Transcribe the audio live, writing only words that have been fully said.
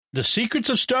The Secrets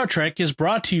of Star Trek is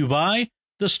brought to you by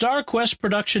the StarQuest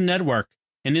Production Network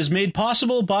and is made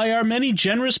possible by our many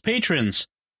generous patrons.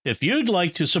 If you'd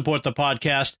like to support the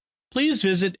podcast, please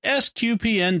visit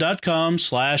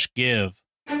sqpn.com/give.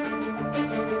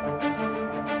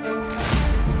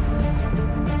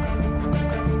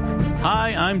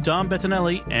 Hi, I'm Dom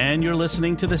Bettinelli, and you're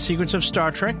listening to The Secrets of Star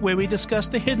Trek, where we discuss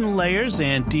the hidden layers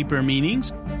and deeper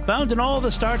meanings found in all the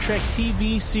Star Trek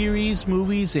TV series,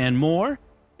 movies, and more.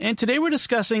 And today we're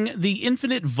discussing The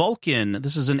Infinite Vulcan.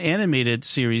 This is an animated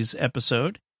series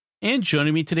episode. And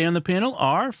joining me today on the panel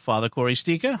are Father Corey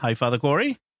Stika. Hi, Father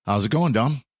Corey. How's it going,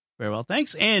 Dom? Very well,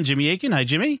 thanks. And Jimmy Aiken. Hi,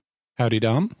 Jimmy. Howdy,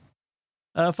 Dom.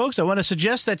 Folks, I want to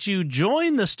suggest that you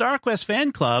join the StarQuest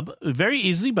fan club very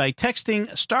easily by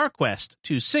texting StarQuest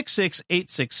to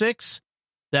 66866.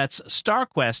 That's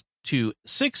StarQuest to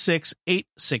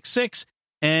 66866.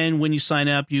 And when you sign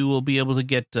up, you will be able to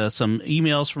get some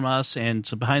emails from us and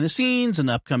some behind the scenes and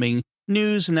upcoming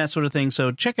news and that sort of thing.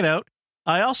 So check it out.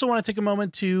 I also want to take a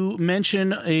moment to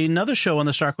mention another show on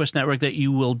the StarQuest Network that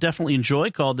you will definitely enjoy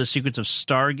called The Secrets of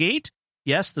Stargate.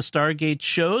 Yes, the Stargate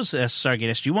shows, Stargate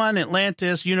SG-1,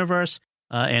 Atlantis, Universe,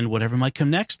 and whatever might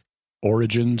come next.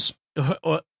 Origins.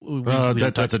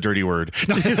 That's a dirty word.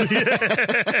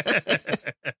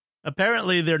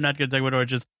 Apparently, they're not going to talk about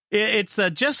Origins. It's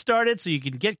just started, so you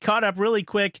can get caught up really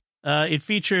quick. It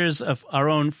features our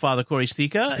own Father Corey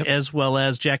Stika, as well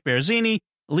as Jack Barazini,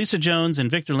 Lisa Jones, and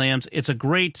Victor Lambs. It's a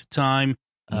great time.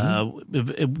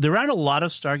 There aren't a lot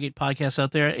of Stargate podcasts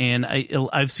out there, and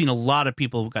I've seen a lot of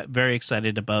people got very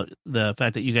excited about the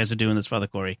fact that you guys are doing this, Father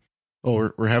Corey.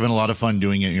 Oh, we're having a lot of fun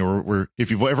doing it. You know, we're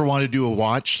if you've ever wanted to do a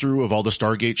watch through of all the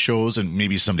Stargate shows, and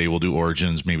maybe someday we'll do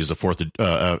Origins, maybe it's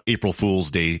a April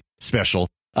Fool's Day special.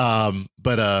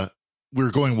 But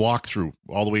we're going walkthrough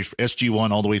all the way from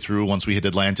SG-1 all the way through. Once we hit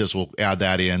Atlantis, we'll add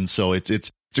that in. So it's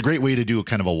a great way to do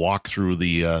kind of a walk through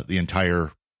the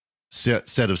entire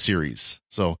set of series.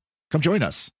 So come join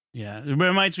us. Yeah, it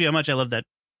reminds me how much I love that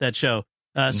show.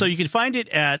 So you can find it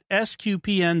at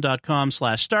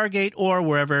sqpn.com/Stargate or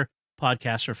wherever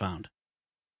podcasts are found.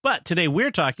 But today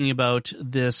we're talking about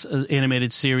this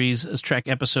animated series Trek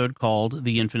episode called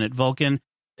The Infinite Vulcan.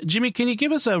 Jimmy, can you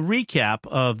give us a recap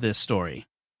of this story?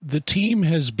 The team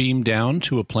has beamed down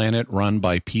to a planet run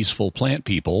by peaceful plant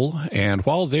people, and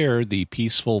while there, the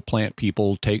peaceful plant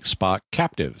people take Spock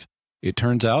captive. It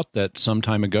turns out that some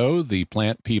time ago, the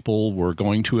plant people were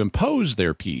going to impose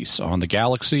their peace on the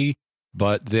galaxy,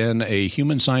 but then a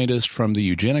human scientist from the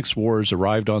eugenics wars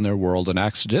arrived on their world and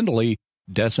accidentally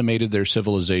decimated their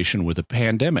civilization with a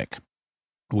pandemic.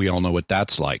 We all know what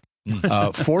that's like.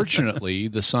 Fortunately,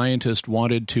 the scientist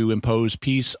wanted to impose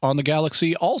peace on the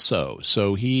galaxy also,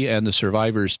 so he and the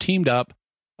survivors teamed up.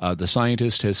 The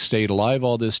scientist has stayed alive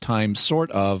all this time, sort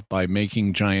of, by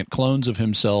making giant clones of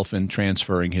himself and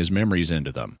transferring his memories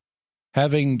into them.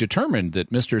 Having determined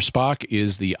that Mr. Spock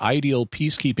is the ideal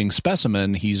peacekeeping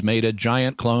specimen, he's made a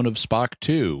giant clone of Spock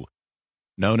 2,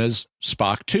 known as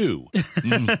Spock 2.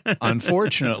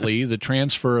 Unfortunately, the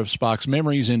transfer of Spock's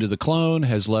memories into the clone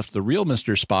has left the real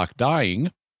Mr. Spock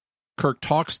dying. Kirk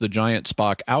talks the giant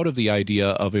Spock out of the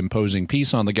idea of imposing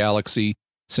peace on the galaxy,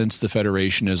 since the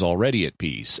Federation is already at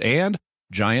peace. And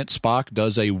giant Spock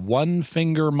does a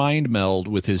one-finger mind meld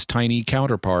with his tiny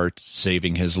counterpart,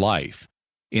 saving his life.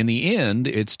 In the end,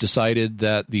 it's decided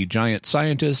that the giant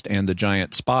scientist and the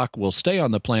giant Spock will stay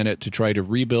on the planet to try to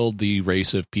rebuild the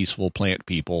race of peaceful plant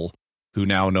people who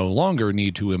now no longer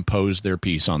need to impose their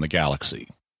peace on the galaxy.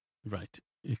 Right.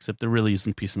 Except there really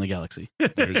isn't peace in the galaxy.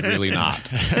 There's really not.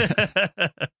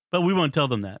 But we won't tell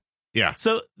them that. Yeah.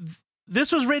 So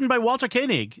this was written by Walter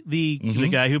Koenig, the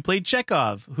guy who played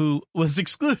Chekhov, who was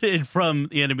excluded from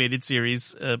the animated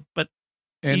series.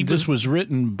 This was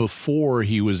written before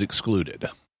he was excluded.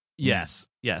 Yes.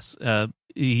 He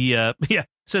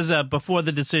says before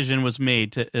the decision was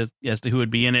made as to who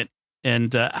would be in it.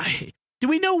 And do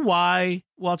we know why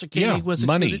Walter Koenig was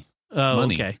excluded?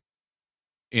 Money. Okay.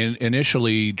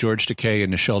 Initially, George Takei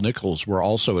and Nichelle Nichols were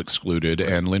also excluded,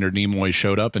 and Leonard Nimoy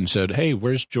showed up and said, "Hey,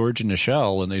 where's George and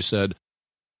Nichelle?" And they said,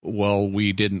 "Well,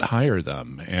 we didn't hire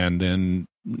them." And then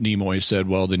Nimoy said,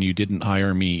 "Well, then you didn't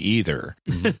hire me either."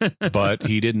 But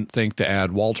he didn't think to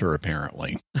add Walter,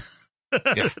 apparently.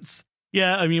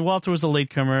 Yeah, I mean, Walter was a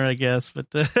latecomer, I guess. But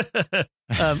we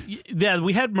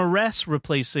had Maress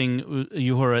replacing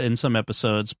Uhura in some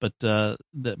episodes, but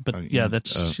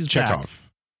she's Chekhov. back.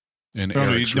 And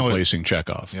Eric's replacing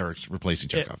Chekhov. Eric's replacing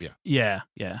Chekhov, Yeah.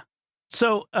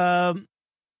 So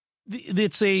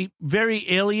it's a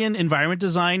very alien environment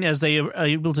design, as they are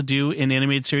able to do in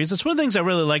animated series. That's one of the things I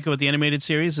really like about the animated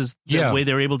series is the way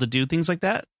they're able to do things like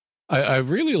that. I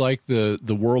really like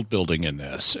the world building in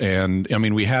this. And I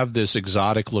mean, we have this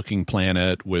exotic looking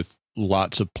planet with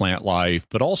lots of plant life,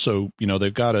 but also,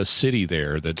 they've got a city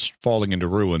there that's falling into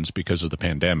ruins because of the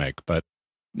pandemic. But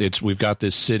we've got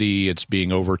this city, it's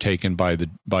being overtaken by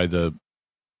the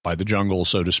jungle,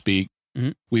 so to speak.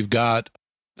 Mm-hmm. We've got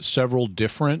several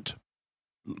different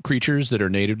creatures that are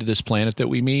native to this planet that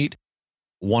we meet.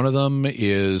 One of them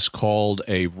is called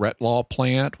a Retlaw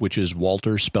plant, which is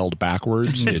Walter spelled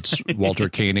backwards. It's Walter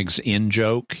Koenig's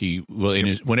in-joke.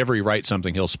 Whenever he writes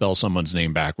something, he'll spell someone's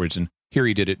name backwards, and here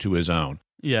he did it to his own.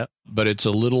 Yeah. But it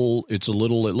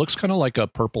looks kind of like a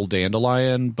purple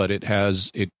dandelion, but it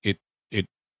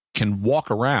can walk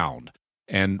around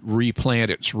and replant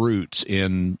its roots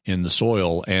in the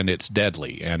soil, and it's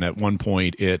deadly. And at one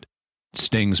point, it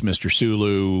stings Mr.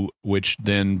 Sulu, which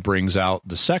then brings out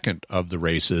the second of the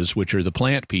races, which are the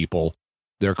plant people.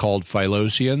 They're called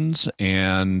Phylosians,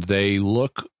 and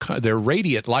they're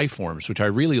radiate life forms, which I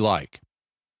really like.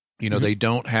 They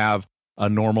don't have a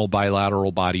normal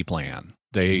bilateral body plan.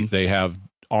 They have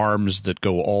arms that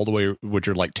go all the way, which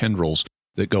are like tendrils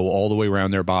that go all the way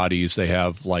around their bodies. They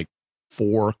have like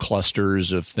 4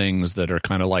 clusters of things that are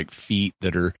kind of like feet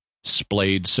that are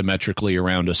splayed symmetrically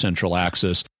around a central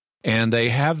axis. And they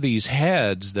have these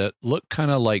heads that look kind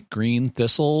of like green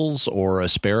thistles or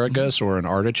asparagus or an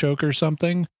artichoke or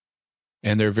something.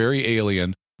 And they're very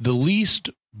alien. The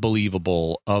least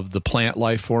believable of the plant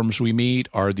life forms we meet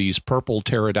are these purple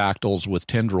pterodactyls with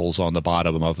tendrils on the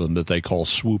bottom of them that they call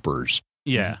swoopers.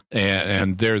 Yeah.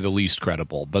 And they're the least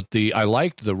credible. But I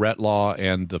liked the Retlaw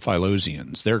and the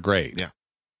Phylosians. They're great. Yeah.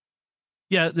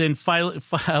 Yeah, then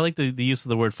I like the use of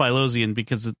the word Phylosian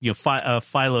because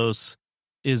Phylos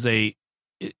is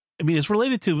it's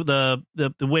related to the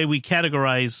way we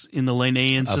categorize in the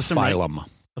Linnaean system. Phylum. Right?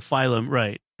 A phylum,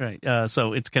 right.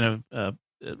 So it's kind of a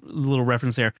little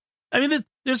reference there. I mean,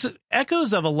 there's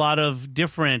echoes of a lot of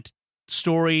different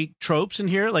story tropes in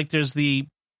here. Like there's the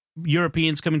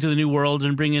Europeans coming to the New World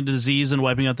and bringing a disease and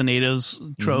wiping out the natives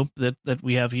trope that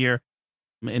we have here.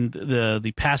 And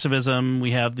the pacifism,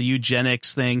 we have the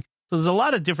eugenics thing. So there's a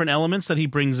lot of different elements that he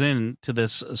brings in to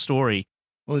this story.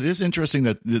 Well, it is interesting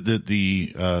that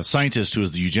the scientist who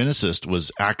was the eugenicist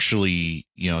was actually,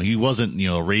 he wasn't,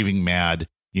 a raving mad,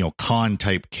 Khan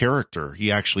type character.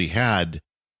 He actually had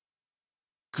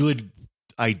good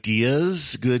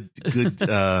ideas, good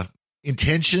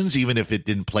intentions, even if it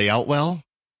didn't play out well.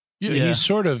 Yeah. He's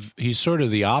sort of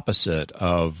the opposite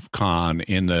of Khan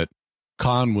in that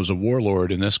Khan was a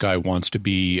warlord and this guy wants to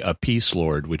be a peace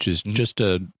lord, which is just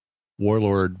a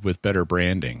warlord with better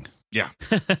branding. Yeah.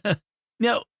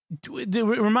 Now,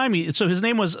 remind me. So his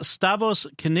name was Stavros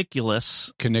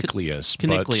Caniculaus. Caniculaus,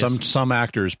 but some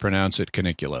actors pronounce it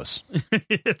Caniculus.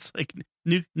 It's like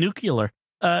nuclear.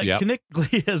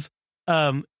 Caniculaus.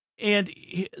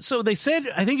 So they said,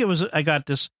 I think it was. I got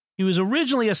this. He was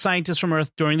originally a scientist from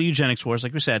Earth during the eugenics wars,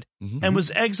 like we said, and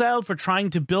was exiled for trying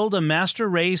to build a master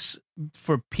race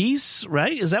for peace.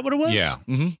 Right? Is that what it was? Yeah.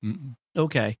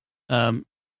 Okay.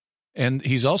 And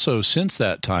he's also, since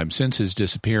that time, since his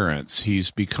disappearance, he's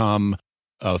become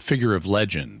a figure of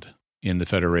legend in the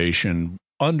Federation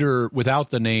without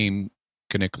the name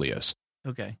Caniculaus.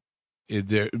 Okay.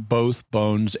 Both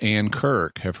Bones and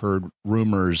Kirk have heard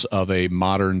rumors of a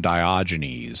modern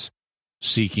Diogenes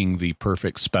seeking the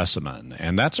perfect specimen.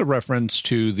 And that's a reference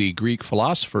to the Greek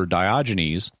philosopher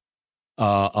Diogenes,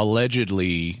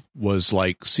 allegedly was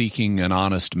like seeking an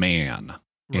honest man,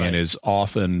 and is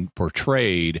often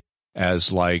portrayed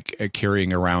as like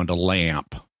carrying around a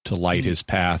lamp to light his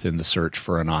path in the search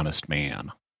for an honest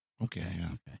man. Okay.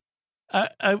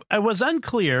 Yeah. I was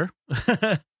unclear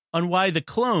on why the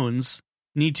clones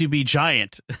need to be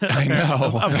giant. I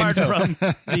know. Apart from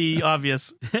the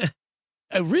obvious.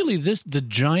 Really, the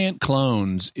giant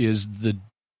clones is the.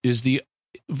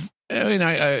 I mean,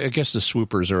 I guess the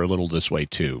swoopers are a little this way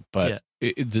too, but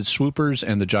the swoopers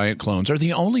and the giant clones are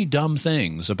the only dumb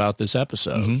things about this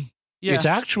episode. Yeah. It's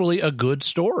actually a good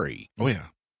story. Oh, yeah.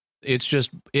 It's just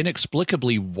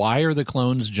inexplicably, why are the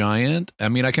clones giant? I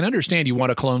mean, I can understand you want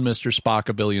to clone Mr. Spock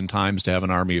a billion times to have an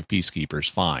army of peacekeepers.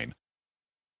 Fine.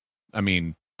 I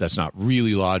mean, that's not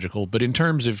really logical, but in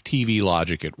terms of TV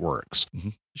logic, it works.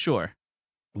 Sure.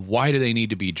 Why do they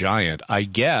need to be giant? I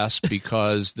guess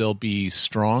because they'll be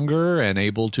stronger and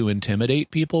able to intimidate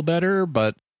people better,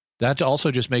 but that also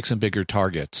just makes them bigger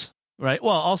targets. Right.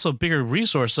 Well, also bigger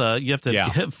resource. You have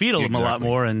to feed them a lot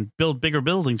more and build bigger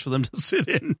buildings for them to sit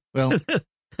in. Well,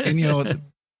 and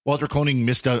Walter Koenig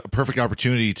missed a perfect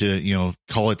opportunity to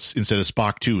call it, instead of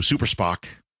Spock 2, Super Spock.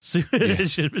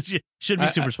 Should be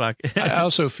Super Spock. I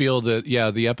also feel that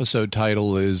the episode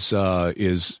title is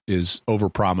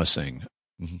overpromising.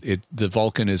 Mm-hmm. The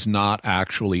Vulcan is not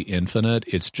actually infinite;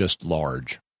 it's just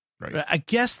large. Right. I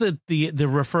guess that they're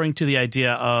referring to the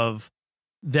idea of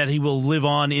that he will live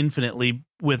on infinitely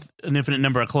with an infinite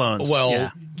number of clones.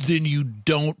 Well, then you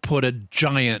don't put a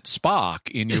giant Spock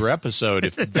in your episode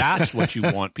if that's what you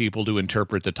want people to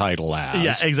interpret the title as.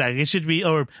 Yeah, exactly. It should be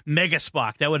or Mega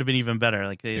Spock. That would have been even better.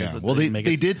 Like, they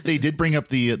did bring up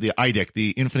the IDEC, the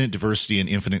infinite diversity and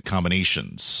infinite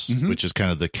combinations, which is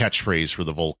kind of the catchphrase for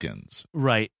the Vulcans.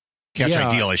 Right.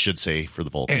 Ideal, I should say, for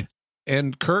the Vulcans.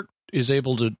 And Kirk is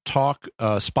able to talk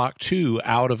Spock 2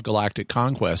 out of galactic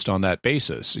conquest on that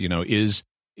basis. You know,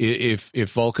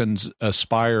 if Vulcans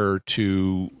aspire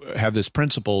to have this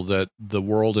principle that the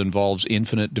world involves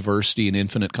infinite diversity and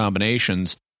infinite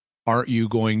combinations, aren't you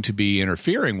going to be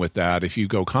interfering with that if you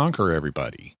go conquer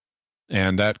everybody?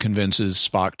 And that convinces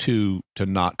Spock 2 to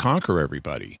not conquer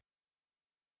everybody.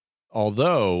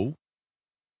 Although,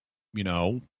 you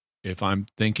know, if I'm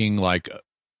thinking like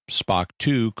Spock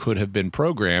 2 could have been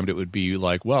programmed, it would be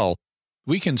like, well,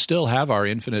 we can still have our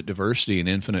infinite diversity and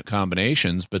infinite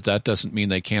combinations, but that doesn't mean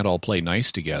they can't all play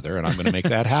nice together, and I'm going to make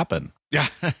that happen. Yeah.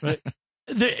 Right.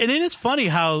 And it is funny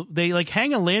how they like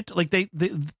hang a lantern, like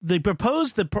they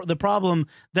propose the problem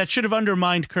that should have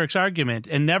undermined Kirk's argument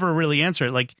and never really answer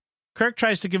it. Like Kirk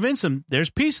tries to convince them there's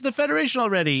peace in the Federation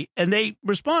already, and they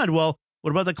respond, well,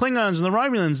 what about the Klingons and the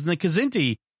Romulans and the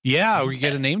Kzinti? Yeah, we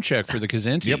get a name check for the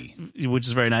Kzinti, which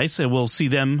is very nice, and we'll see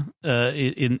them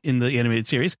in the animated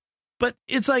series. But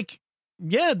it's like,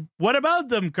 yeah, what about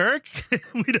them, Kirk?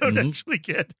 We don't actually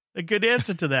get a good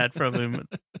answer to that from him.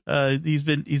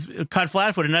 He's caught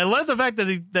flat-footed, and I love the fact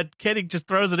that Kenny just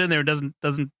throws it in there and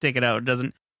doesn't take it out,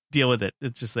 doesn't deal with it.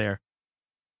 It's just there.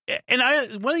 And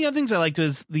one of the other things I liked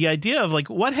was the idea of like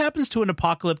what happens to an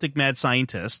apocalyptic mad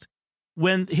scientist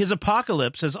when his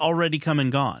apocalypse has already come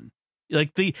and gone.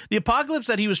 Like the apocalypse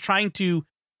that he was trying to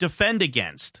defend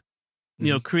against,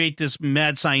 you know, create this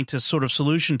mad scientist sort of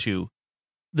solution to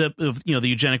the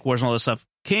eugenic wars and all this stuff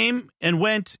came and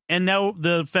went, and now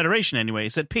the Federation anyway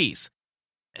is at peace.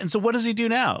 And so what does he do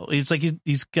now? It's like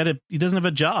he doesn't have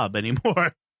a job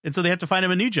anymore, and so they have to find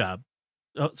him a new job.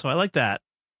 So I like that.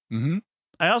 Mm-hmm.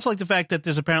 I also like the fact that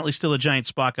there's apparently still a giant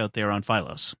Spock out there on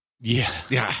Phylos.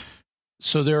 Yeah.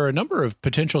 So there are a number of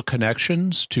potential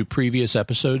connections to previous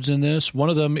episodes in this. One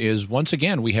of them is, once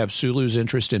again, we have Sulu's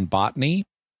interest in botany.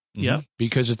 Yeah.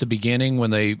 Because at the beginning,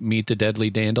 when they meet the deadly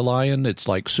dandelion, it's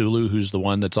like Sulu who's the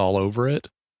one that's all over it.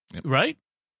 Right.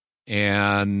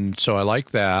 And so I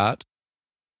like that.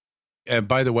 And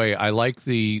by the way, I like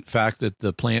the fact that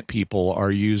the plant people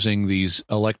are using these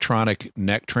electronic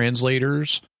neck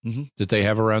translators that they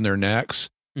have around their necks.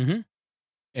 Mm-hmm.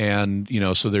 And, you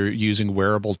know, so they're using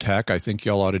wearable tech. I think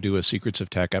y'all ought to do a Secrets of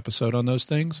Tech episode on those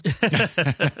things.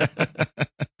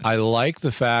 I like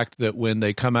the fact that when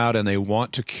they come out and they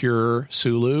want to cure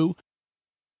Sulu,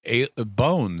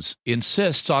 Bones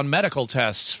insists on medical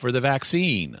tests for the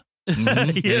vaccine.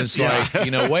 It's like,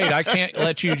 you know, wait, I can't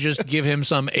let you just give him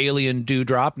some alien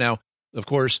dewdrop. Now, of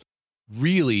course,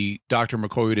 really, Dr.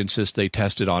 McCoy would insist they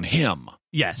tested on him.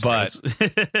 Yes.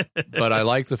 But I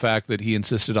like the fact that he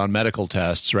insisted on medical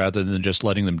tests rather than just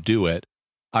letting them do it.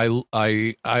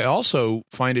 I also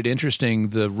find it interesting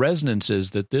the resonances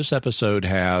that this episode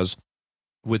has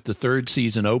with the third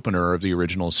season opener of the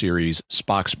original series,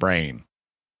 Spock's Brain.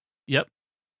 Yep.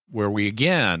 Where we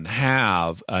again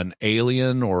have an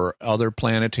alien or other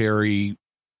planetary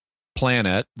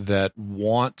planet that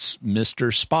wants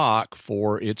Mr. Spock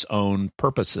for its own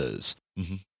purposes.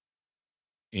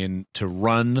 To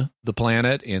run the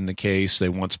planet. In the case, they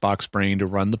want Spock's brain to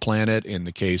run the planet. In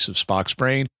the case of Spock's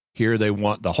brain, here they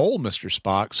want the whole Mr.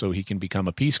 Spock so he can become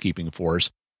a peacekeeping force.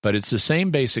 But it's the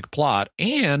same basic plot,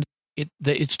 and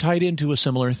it's tied into a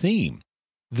similar theme.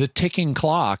 The ticking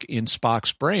clock in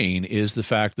Spock's brain is the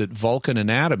fact that Vulcan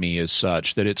anatomy is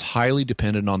such that it's highly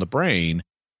dependent on the brain,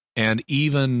 and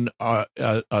even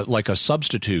like a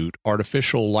substitute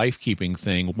artificial life-keeping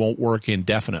thing won't work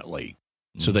indefinitely.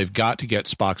 So they've got to get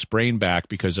Spock's brain back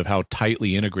because of how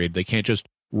tightly integrated. They can't just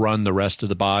run the rest of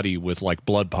the body with like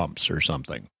blood pumps or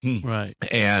something. Right.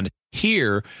 And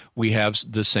here we have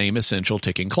the same essential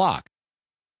ticking clock.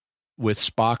 With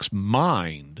Spock's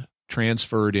mind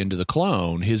transferred into the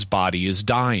clone, his body is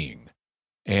dying.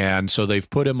 And so they've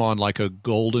put him on like a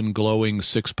golden glowing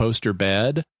 6-poster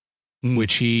bed,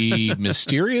 which he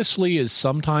mysteriously is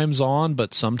sometimes on,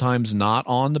 but sometimes not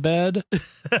on the bed.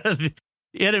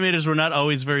 The animators were not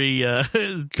always very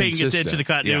paying attention to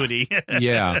continuity.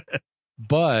 Yeah.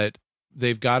 But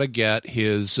they've got to get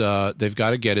his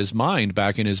mind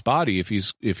back in his body if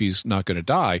he's not going to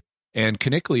die. And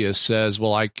Caniclius says,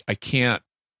 well, I can't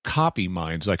copy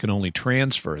minds. I can only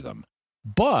transfer them.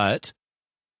 But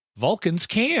Vulcans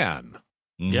can.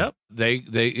 Yep.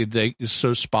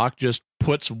 So Spock just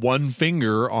puts one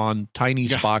finger on tiny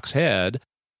Spock's head,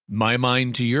 my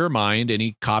mind to your mind, and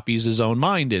he copies his own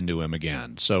mind into him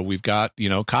again. So we've got,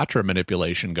 Katra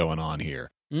manipulation going on here.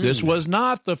 This was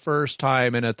not the first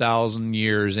time in 1,000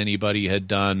 years anybody had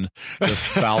done the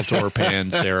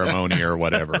Faltorpan ceremony or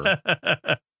whatever.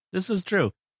 This is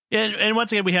true. And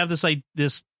once again, we have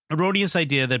this erroneous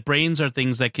idea that brains are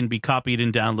things that can be copied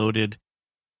and downloaded,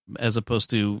 as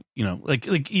opposed to, there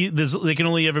can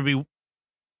only ever be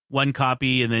one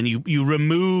copy, and then you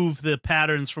remove the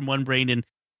patterns from one brain and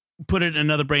put it in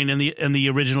another brain, and the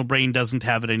original brain doesn't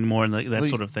have it anymore, and that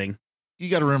sort of thing. You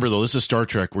got to remember, though, this is Star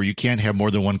Trek, where you can't have more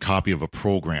than one copy of a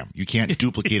program. You can't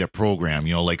duplicate a program.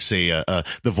 Like, say, the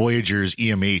Voyager's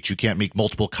EMH. You can't make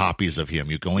multiple copies of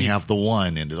him. You can only have the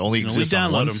one, and it only exists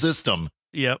on one system.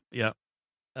 Yep. Yeah.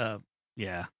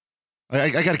 I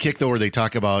got a kick, though, where they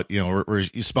talk about, where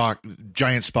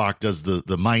Giant Spock does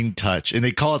the mind touch, and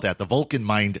they call it that, the Vulcan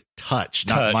mind touch,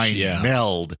 not mind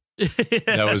meld.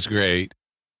 That was great.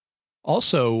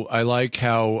 Also, I like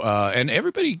how, and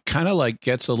everybody kind of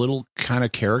gets a little kind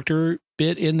of character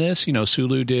bit in this.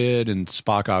 Sulu did, and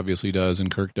Spock obviously does,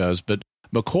 and Kirk does. But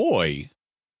McCoy,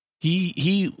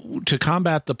 he to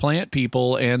combat the plant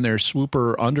people and their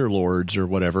swooper underlords or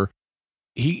whatever,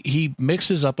 he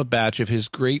mixes up a batch of his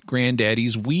great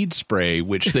granddaddy's weed spray,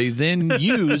 which they then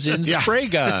use in spray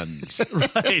guns.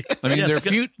 Right. I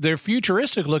mean, they're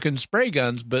futuristic looking spray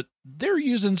guns, but they're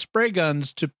using spray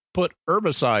guns to put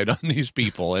herbicide on these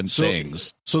people and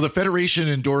things. So the Federation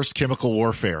endorsed chemical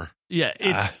warfare. Yeah,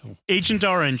 it's Agent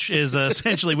Orange is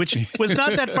essentially, which was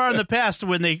not that far in the past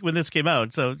when this came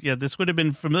out. So yeah, this would have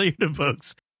been familiar to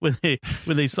folks when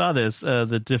they saw this,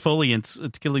 the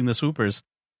defoliants killing the swoopers.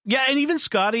 Yeah, and even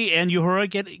Scotty and Uhura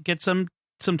get some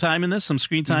time in this, some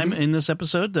screen time in this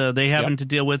episode. They having to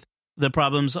deal with the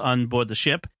problems on board the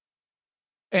ship.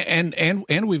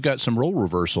 And we've got some role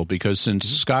reversal, because since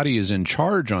Scotty is in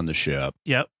charge on the ship,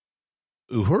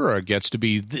 Uhura gets to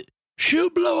be the shoe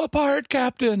blow apart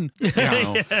captain.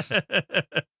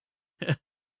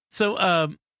 So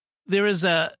there is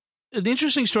an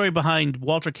interesting story behind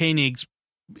Walter Koenig's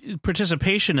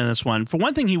participation in this one. For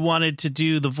one thing, he wanted to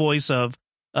do the voice of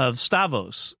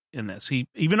Stavros in this. He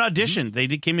even auditioned. They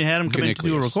came and had him come in to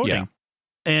do a recording,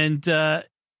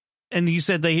 and he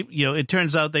said it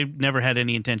turns out they never had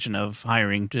any intention of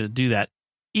hiring to do that,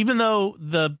 even though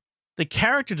the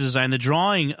character design, the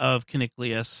drawing of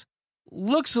Caniclius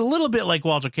looks a little bit like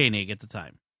Walter Koenig at the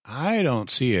time. I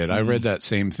don't see it. I read that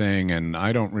same thing, and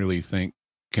I don't really think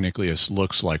Caniclius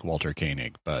looks like Walter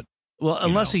Koenig, but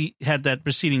unless he had that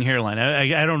receding hairline.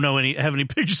 I don't know have any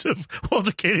pictures of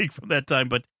Walter Koenig from that time,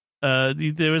 but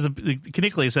there was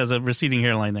Caniclius has a receding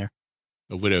hairline there.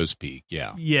 A widow's peak,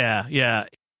 yeah. Yeah.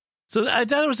 So I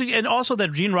thought it was, and also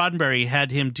that Gene Roddenberry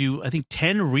had him do, I think,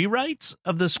 10 rewrites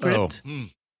of the script. Oh.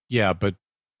 Yeah, but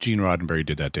Gene Roddenberry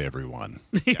did that to everyone.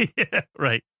 Yeah,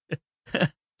 right.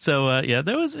 So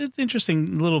it's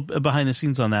interesting little behind the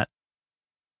scenes on that.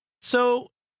 So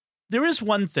there is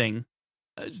one thing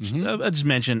I just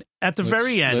mentioned at the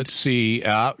very end. Let's see.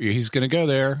 He's going to go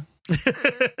there.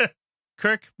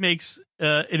 Kirk makes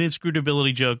an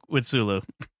inscrutability joke with Sulu.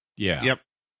 Yeah. Yep.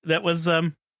 That was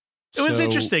it was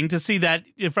interesting to see that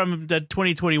from the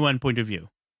 2021 point of view.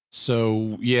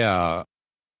 So yeah,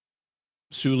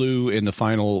 Sulu in the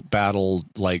final battle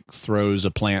throws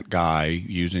a plant guy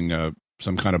using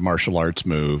some kind of martial arts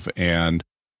move, and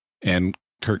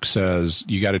Kirk says,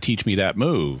 "You got to teach me that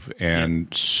move." And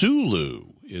Sulu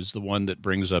is the one that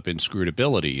brings up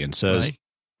inscrutability and says,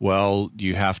 well,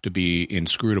 you have to be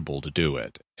inscrutable to do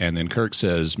it. And then Kirk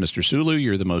says, Mr. Sulu,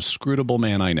 you're the most scrutable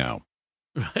man I know.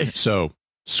 Right. So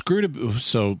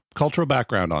cultural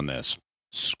background on this.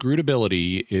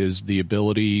 Scrutability is the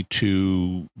ability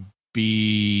to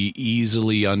be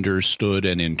easily understood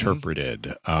and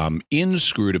interpreted.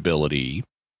 Inscrutability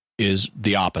is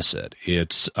the opposite.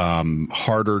 It's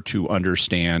harder to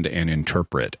understand and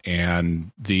interpret.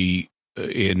 And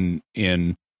in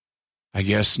I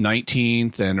guess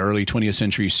 19th and early 20th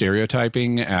century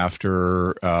stereotyping,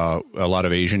 after a lot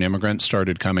of Asian immigrants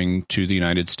started coming to the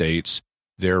United States,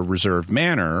 their reserved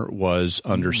manner was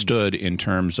understood in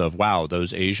terms of, wow,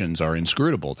 those Asians are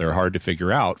inscrutable. They're hard to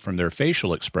figure out from their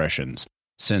facial expressions,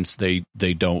 since they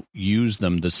don't use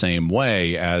them the same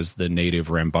way as the native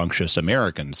rambunctious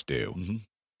Americans do. Mm-hmm.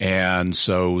 And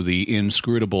so the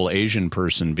inscrutable Asian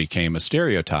person became a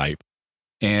stereotype.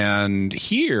 And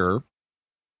here,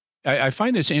 I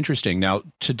find this interesting. Now,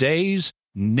 today's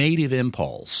native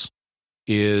impulse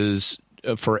is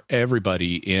for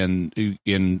everybody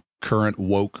in current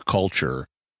woke culture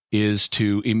is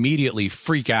to immediately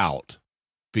freak out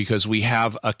because we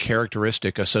have a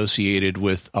characteristic associated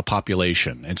with a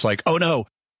population. It's like, oh no,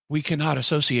 we cannot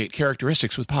associate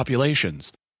characteristics with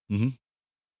populations. Mm-hmm.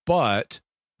 But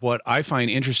what I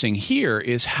find interesting here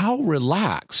is how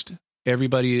relaxed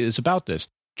everybody is about this.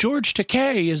 George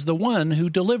Takei is the one who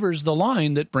delivers the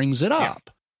line that brings it up.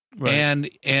 Yeah.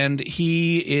 Right.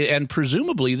 And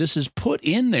presumably this is put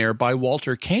in there by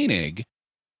Walter Koenig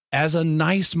as a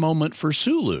nice moment for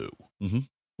Sulu, mm-hmm.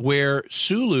 where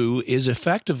Sulu is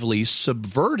effectively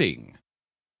subverting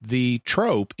the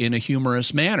trope in a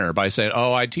humorous manner by saying,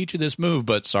 oh, I teach you this move,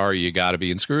 but sorry, you got to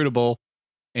be inscrutable.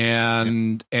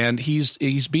 And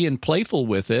he's being playful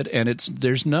with it, and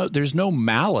there's no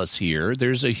malice here.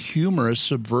 There's a humorous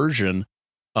subversion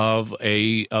of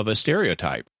a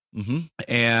stereotype. Mm-hmm.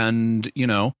 And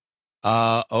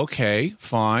okay,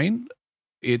 fine.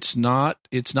 It's not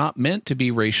meant to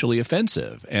be racially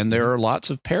offensive, and there are lots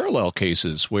of parallel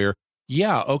cases where,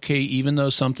 yeah, okay, even though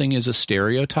something is a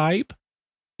stereotype,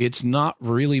 it's not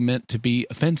really meant to be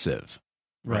offensive,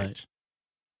 right?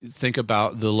 Think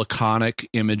about the laconic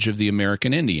image of the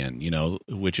American Indian,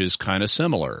 which is kind of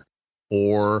similar.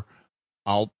 Or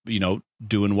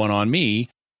doing one on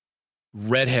me,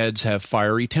 redheads have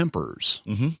fiery tempers.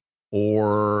 Mm-hmm.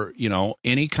 Or,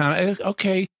 any kind of,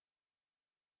 okay,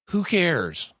 who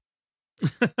cares?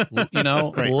 Right.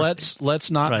 Let's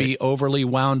not be overly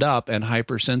wound up and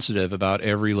hypersensitive about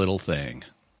every little thing.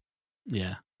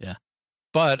 Yeah. Yeah.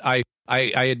 But I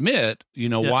admit,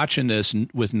 watching this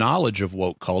with knowledge of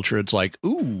woke culture, it's like,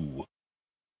 ooh,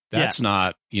 that's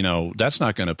not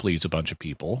going to please a bunch of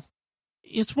people.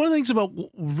 It's one of the things about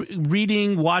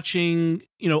reading, watching,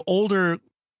 older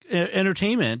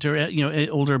entertainment or,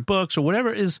 older books or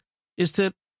whatever is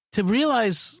to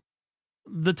realize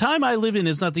the time I live in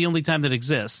is not the only time that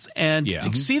exists. And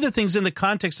to see the things in the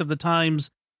context of the times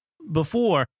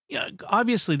before,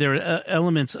 obviously there are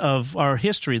elements of our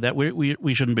history that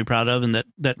we shouldn't be proud of, and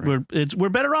that we're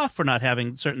better off for not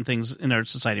having certain things in our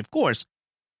society, of course.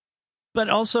 But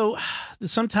also,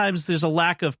 sometimes there's a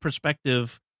lack of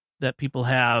perspective that people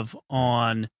have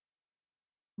on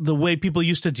the way people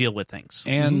used to deal with things,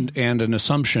 and an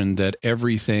assumption that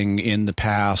everything in the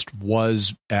past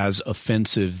was as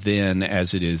offensive then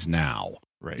as it is now,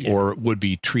 right? Or would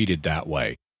be treated that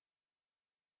way.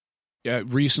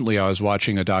 Recently, I was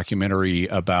watching a documentary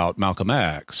about Malcolm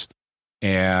X,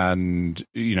 and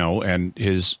and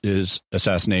his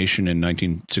assassination in the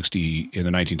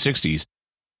 1960s,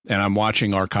 and I'm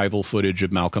watching archival footage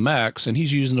of Malcolm X, and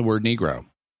he's using the word Negro.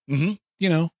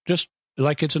 Mm-hmm. Just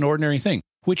like it's an ordinary thing,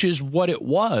 which is what it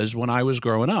was when I was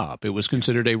growing up. It was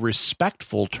considered a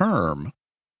respectful term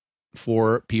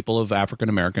for people of African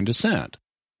American descent.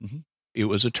 Mm-hmm. It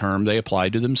was a term they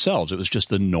applied to themselves. It was just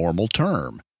the normal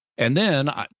term. And then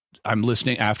I'm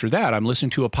listening to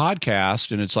a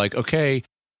podcast, and it's like, okay,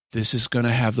 this is going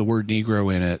to have the word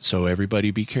Negro in it, so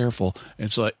everybody be careful. And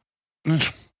it's like,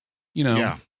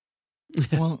 Yeah.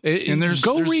 Well,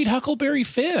 and read Huckleberry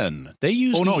Finn. They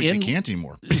use they can't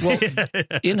anymore. Well,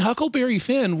 in Huckleberry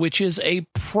Finn, which is a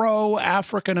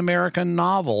pro-African American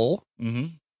novel,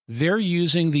 mm-hmm. they're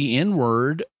using the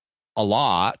N-word a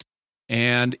lot,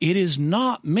 and it is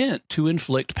not meant to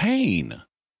inflict pain.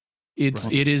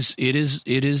 It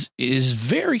is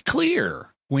very clear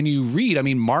when you read. I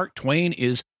mean, Mark Twain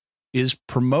is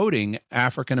promoting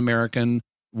African American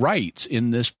rights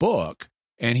in this book,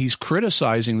 and he's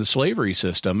criticizing the slavery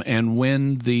system. And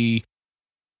when the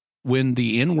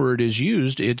N-word is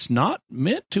used, it's not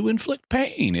meant to inflict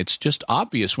pain. It's just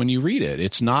obvious when you read it.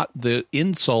 It's not the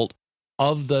insult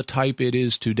of the type it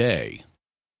is today.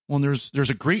 Well, there's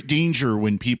a great danger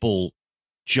when people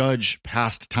judge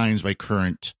past times by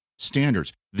current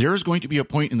standards. There's going to be a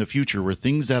point in the future where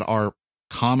things that are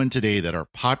common today, that are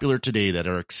popular today, that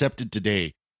are accepted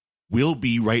today, will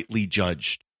be rightly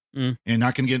judged. And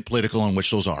not going to get political on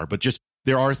which those are, but just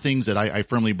there are things that I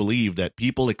firmly believe that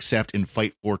people accept and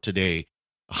fight for today.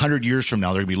 100 years from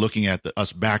now, they're going to be looking at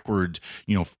us backward,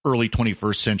 early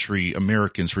 21st century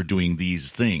Americans for doing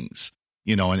these things,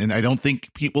 and I don't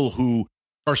think people who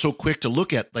are so quick to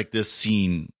look at like this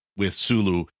scene with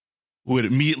Sulu would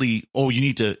immediately, you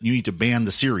need to ban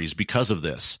the series because of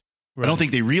this. Right. I don't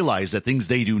think they realize that things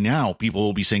they do now, people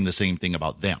will be saying the same thing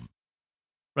about them.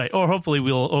 Right. Or hopefully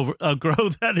we'll outgrow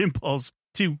that impulse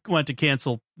to want to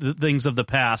cancel the things of the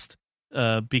past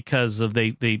because of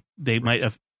they might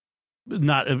have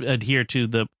not adhere to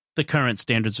the current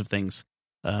standards of things.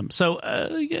 I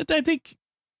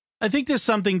think there's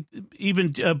something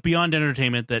even beyond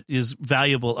entertainment that is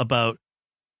valuable about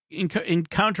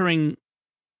encountering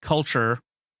culture.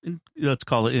 Let's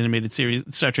call it animated series,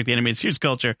 Star Trek: The Animated Series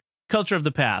culture of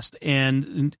the past,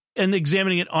 and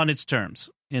examining it on its terms,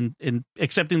 and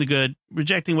accepting the good,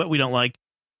 rejecting what we don't like,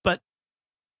 but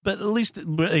at least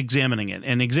examining it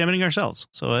and examining ourselves.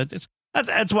 So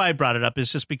that's why I brought it up.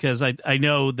 Is just because I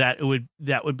know that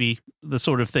that would be the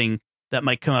sort of thing that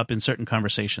might come up in certain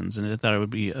conversations, and I thought it would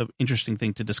be an interesting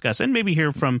thing to discuss and maybe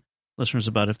hear from listeners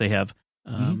about if they have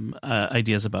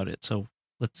ideas about it. So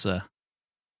let's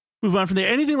move on from there.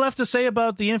 Anything left to say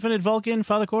about the Infinite Vulcan,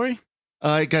 Father Corey?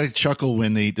 I got a chuckle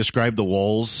when they described the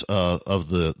walls of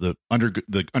the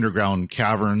underground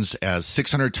caverns as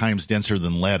 600 times denser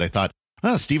than lead. I thought,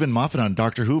 Stephen Moffat on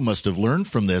Doctor Who must have learned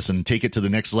from this and take it to the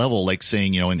next level, like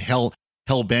saying, in Hell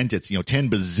Bent, it's 10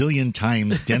 bazillion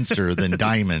times denser than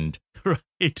diamond.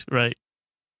 Right.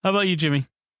 How about you, Jimmy?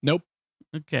 Nope.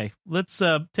 Okay, let's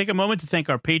take a moment to thank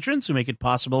our patrons who make it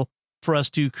possible for us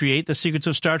to create the Secrets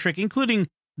of Star Trek, including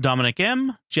Dominic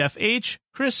M., Jeff H.,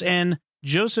 Chris N.,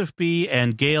 Joseph B.,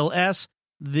 and Gail S.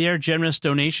 Their generous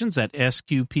donations at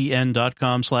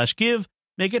sqpn.com/give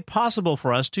make it possible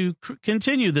for us to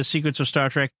continue the Secrets of Star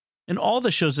Trek and all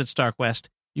the shows at StarQuest.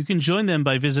 You can join them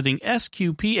by visiting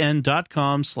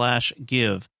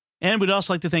sqpn.com/give. And we'd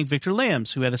also like to thank Victor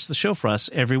Lambs, who edits the show for us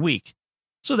every week.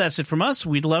 So that's it from us.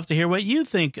 We'd love to hear what you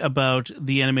think about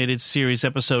the animated series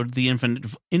episode, The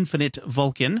Infinite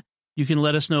Vulcan. You can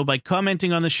let us know by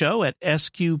commenting on the show at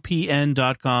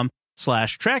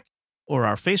sqpn.com/trek, or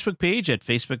our Facebook page at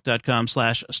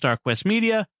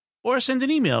facebook.com/StarQuestMedia, or send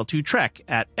an email to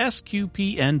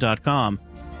trek@sqpn.com.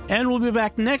 And we'll be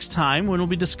back next time when we'll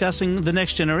be discussing the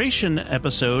Next Generation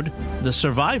episode, The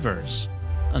Survivors.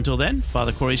 Until then,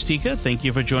 Father Corey Stika, thank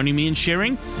you for joining me and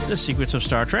sharing the secrets of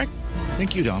Star Trek.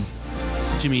 Thank you, Dom.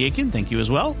 Jimmy Aiken, thank you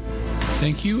as well.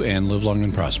 Thank you, and live long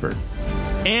and prosper.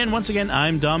 And once again,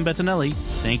 I'm Dom Bettinelli.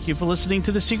 Thank you for listening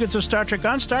to the Secrets of Star Trek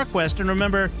on StarQuest. And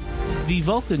remember, the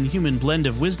Vulcan human blend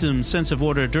of wisdom, sense of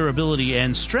order, durability,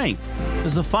 and strength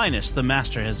is the finest the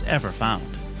Master has ever found.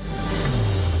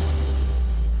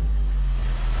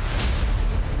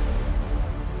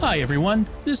 Hi, everyone.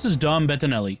 This is Dom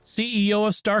Bettinelli, CEO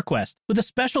of StarQuest, with a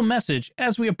special message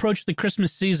as we approach the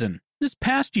Christmas season. This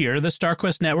past year, the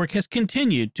StarQuest Network has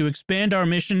continued to expand our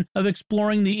mission of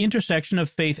exploring the intersection of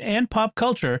faith and pop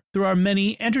culture through our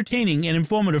many entertaining and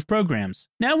informative programs.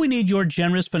 Now we need your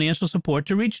generous financial support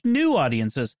to reach new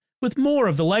audiences with more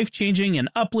of the life-changing and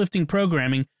uplifting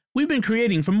programming we've been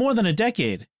creating for more than a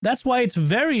decade. That's why it's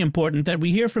very important that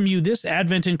we hear from you this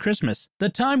Advent and Christmas, the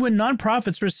time when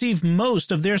nonprofits receive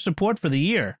most of their support for the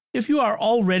year. If you are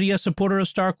already a supporter of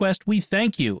StarQuest, we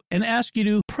thank you and ask you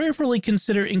to prayerfully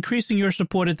consider increasing your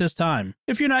support at this time.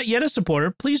 If you're not yet a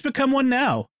supporter, please become one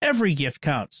now. Every gift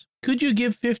counts. Could you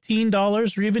give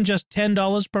 $15 or even just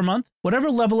 $10 per month?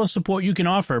 Whatever level of support you can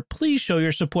offer, please show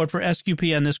your support for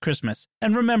SQPN this Christmas.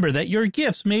 And remember that your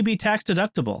gifts may be tax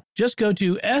deductible. Just go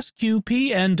to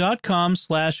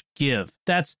sqpn.com/give.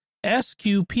 That's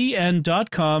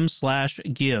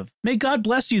sqpn.com/give. May God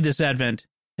bless you this Advent,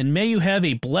 and may you have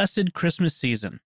a blessed Christmas season.